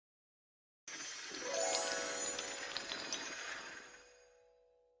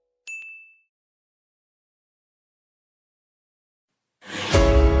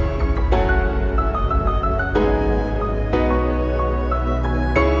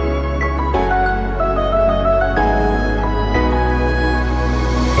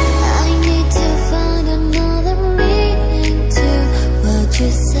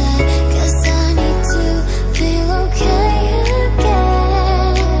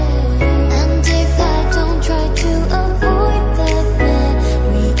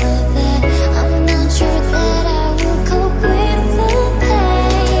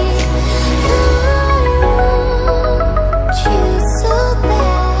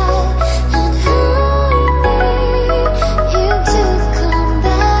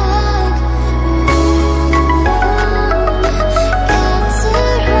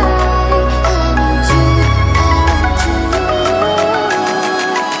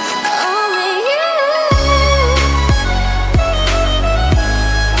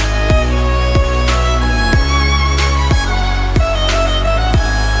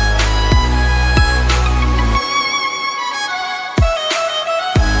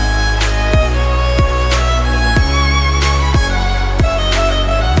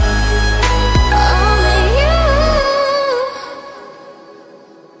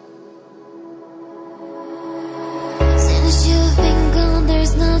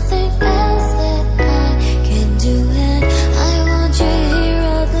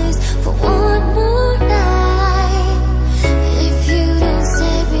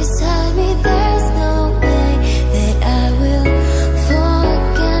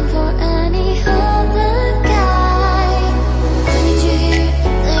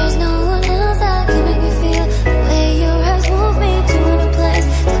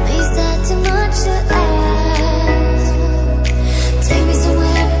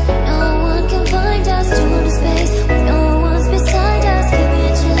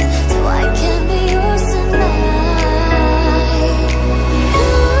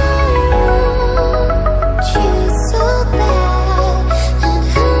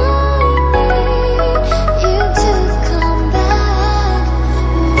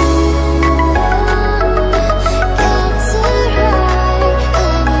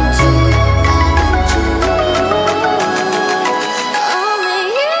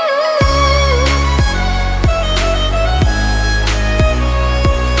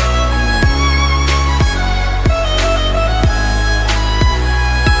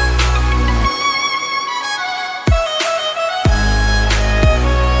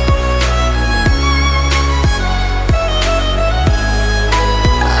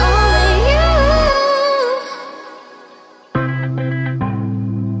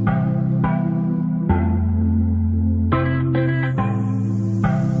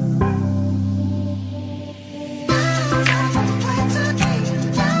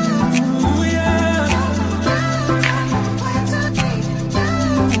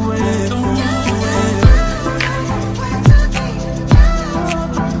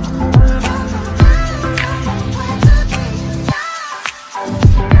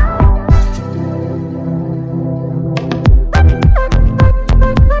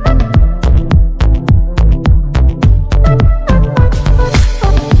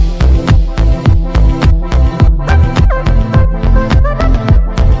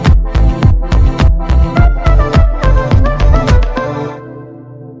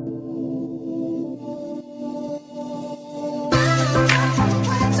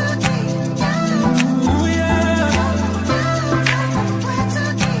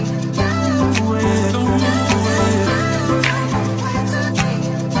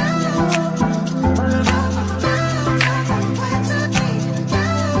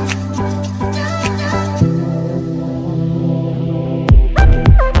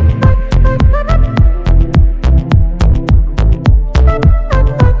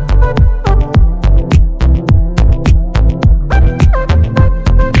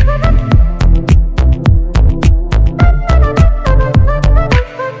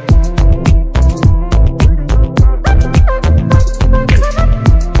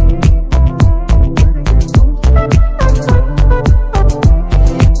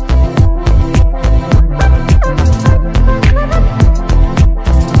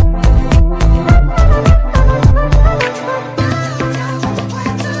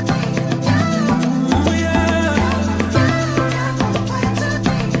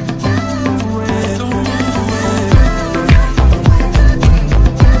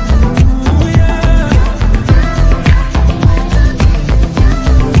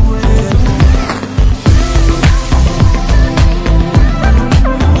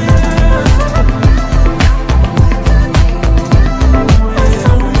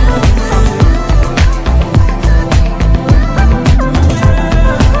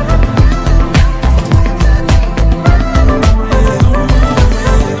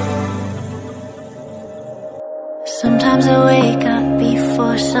Sometimes I wake up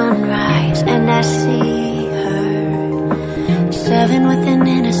before sunrise and I see her 7 with an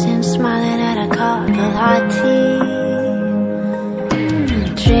innocent smiling at a cup of hot tea,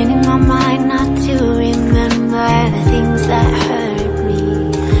 training my mind not to remember the things that hurt me.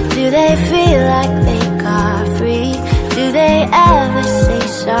 Do they feel like they got free? Do they ever say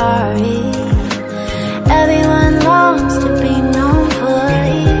sorry? Everyone longs to be known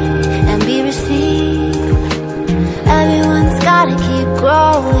fully and be received. Everyone's gotta keep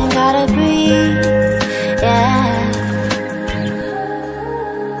growing, gotta breathe, yeah.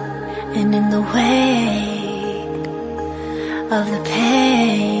 And in the wake of the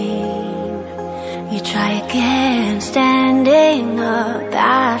pain, you try again, standing up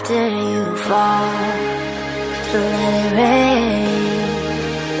after you fall. So let it rain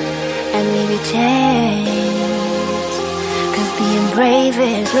and leave you changed, 'cause being brave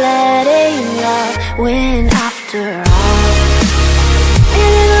is letting love win after all.